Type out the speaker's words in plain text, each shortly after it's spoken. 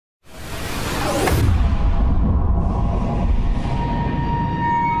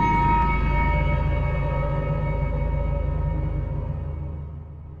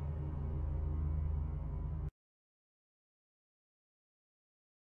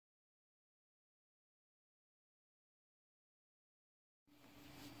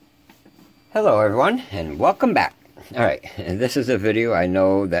Hello everyone, and welcome back. Alright, this is a video I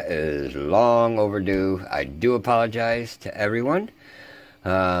know that is long overdue. I do apologize to everyone.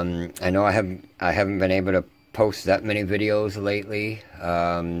 I know I haven't been able to post that many videos lately.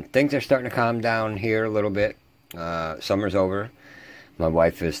 Things are starting to calm down here a little bit. Summer's over. My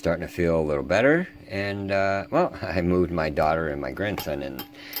wife is starting to feel a little better, and well, I moved my daughter and my grandson in.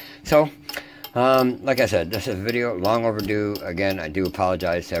 So, like I said, this is a video long overdue. Again, I do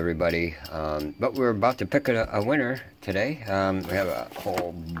apologize to everybody, but we're about to pick a winner today. We have a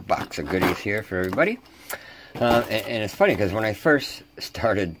whole box of goodies here for everybody, and it's funny because when I first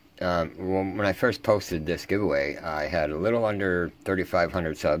started, when I first posted this giveaway, I had a little under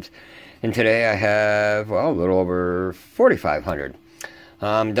 3,500 subs, and today I have, well, a little over 4,500.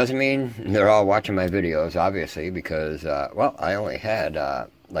 Doesn't mean they're all watching my videos, obviously, because well, I only had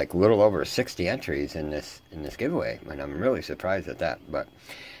like a little over 60 entries in this giveaway, and I'm really surprised at that. But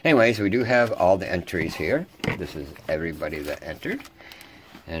anyways, we do have all the entries here. This is everybody that entered,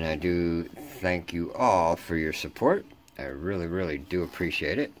 and I do thank you all for your support. I really do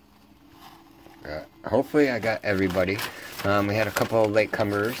appreciate it. Hopefully I got everybody. We had a couple of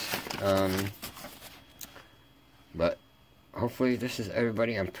latecomers, but hopefully this is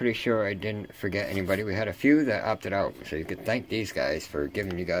everybody. I'm pretty sure I didn't forget anybody. We had a few that opted out, so you could thank these guys for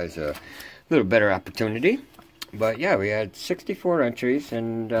giving you guys a little better opportunity. But yeah, we had 64 entries,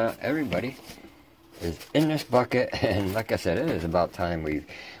 and everybody is in this bucket. And like I said, it is about time we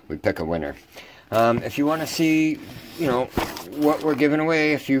pick a winner. If you want to see, you know, what we're giving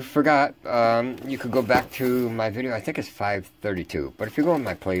away, if you forgot, you could go back to my video. I think it's 532. But if you go in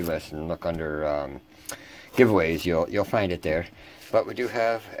my playlist and look under giveaways, you'll find it there. But we do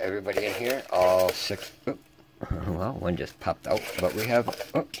have everybody in here, all six. Oh, well, one just popped out, but we have,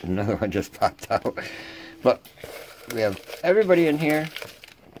 oh, another one just popped out. But we have everybody in here.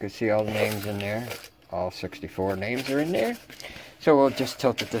 You can see all the names in there. All 64 names are in there. So we'll just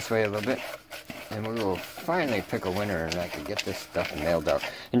tilt it this way a little bit, and we will finally pick a winner, and I can get this stuff mailed out.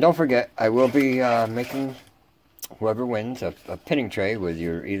 And don't forget, I will be making whoever wins a pinning tray with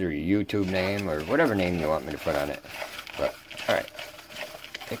your either your YouTube name or whatever name you want me to put on it. But alright,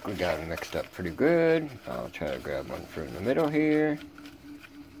 I think we got them mixed up pretty good. I'll try to grab one from the middle here.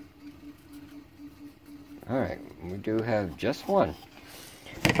 Alright, we do have just one.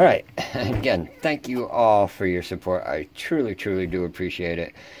 Alright, again, thank you all for your support. I truly do appreciate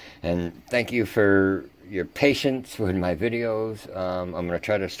it. And thank you for your patience with my videos. I'm going to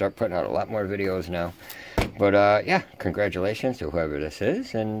try to start putting out a lot more videos now. But yeah, congratulations to whoever this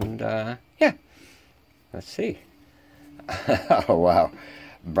is. And yeah, let's see. Oh, wow.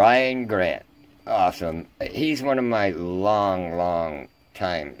 Brian Grant. Awesome. He's one of my long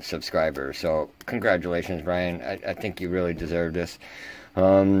time subscribers. So congratulations, Brian. I think you really deserve this.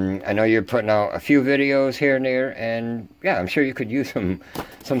 I know you're putting out a few videos here and there, and yeah, I'm sure you could use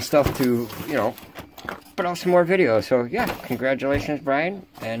some stuff to, you know, put out some more videos. So yeah, congratulations, Brian.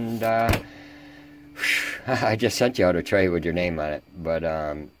 And I just sent you out a tray with your name on it, but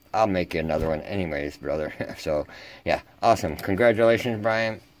I'll make you another one anyways, brother. So yeah, awesome. Congratulations,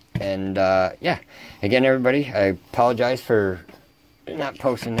 Brian. And yeah, again, everybody, I apologize for not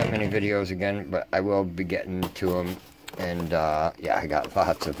posting that many videos again, but I will be getting to them. And yeah, I got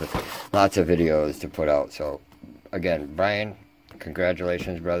lots of videos to put out. So again, Brian,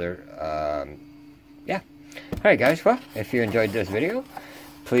 congratulations, brother. Yeah. Alright guys, well, if you enjoyed this video,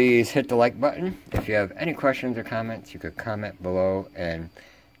 please hit the like button. If you have any questions or comments, you could comment below. And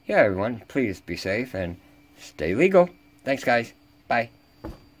yeah, everyone, please be safe and stay legal. Thanks guys. Bye.